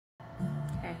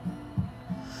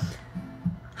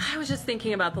I was just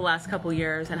thinking about the last couple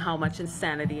years and how much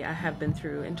insanity I have been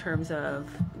through in terms of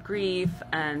grief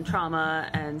and trauma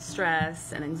and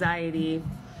stress and anxiety.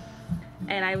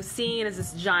 And I was seeing it as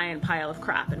this giant pile of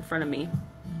crap in front of me.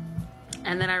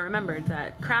 And then I remembered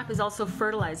that crap is also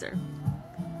fertilizer.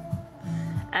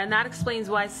 And that explains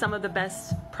why some of the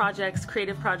best projects,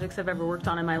 creative projects I've ever worked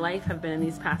on in my life have been in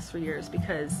these past 3 years,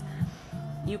 because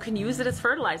you can use it as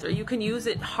fertilizer. You can use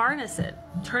it, harness it,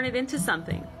 turn it into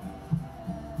something.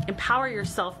 Empower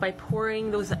yourself by pouring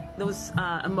those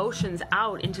emotions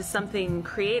out into something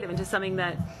creative, into something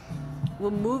that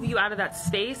will move you out of that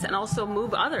space and also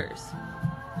move others.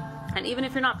 And even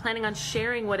if you're not planning on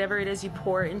sharing whatever it is you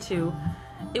pour into,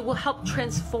 it will help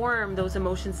transform those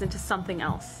emotions into something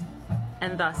else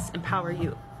and thus empower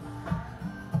you.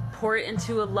 Pour it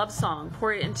into a love song,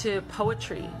 pour it into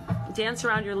poetry, dance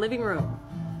around your living room,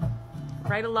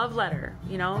 write a love letter,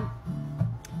 you know.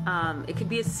 It could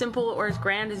be as simple or as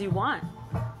grand as you want,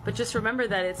 but just remember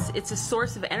that it's a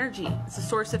source of energy, it's a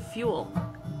source of fuel.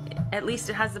 At least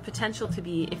it has the potential to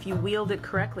be, if you wield it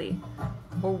correctly,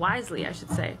 or wisely, I should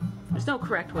say. There's no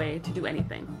correct way to do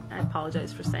anything. I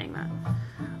apologize for saying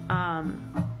that.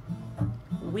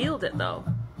 Wield it though.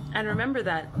 And remember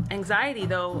that anxiety,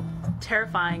 though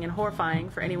terrifying and horrifying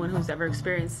for anyone who's ever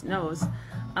experienced knows,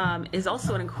 is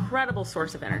also an incredible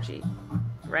source of energy,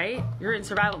 right? You're in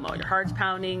survival mode, your heart's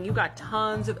pounding, you got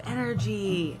tons of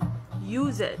energy.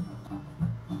 Use it.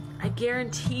 I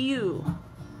guarantee you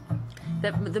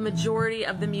that the majority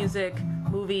of the music,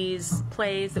 movies,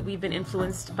 plays that we've been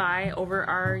influenced by over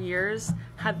our years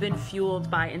have been fueled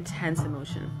by intense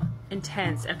emotion.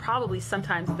 Intense and probably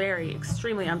sometimes very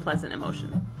extremely unpleasant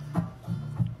emotion.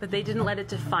 But they didn't let it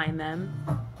define them.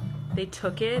 They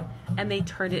took it and they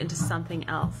turned it into something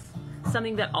else.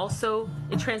 Something that also,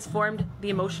 it transformed the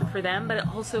emotion for them, but it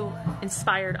also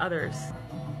inspired others.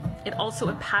 It also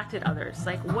impacted others.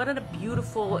 Like, what a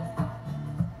beautiful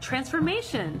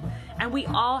transformation. And we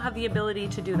all have the ability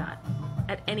to do that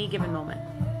at any given moment.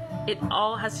 It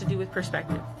all has to do with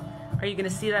perspective. Are you going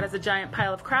to see that as a giant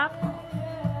pile of crap?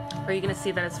 Or are you going to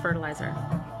see that as fertilizer?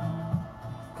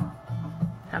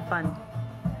 Have fun.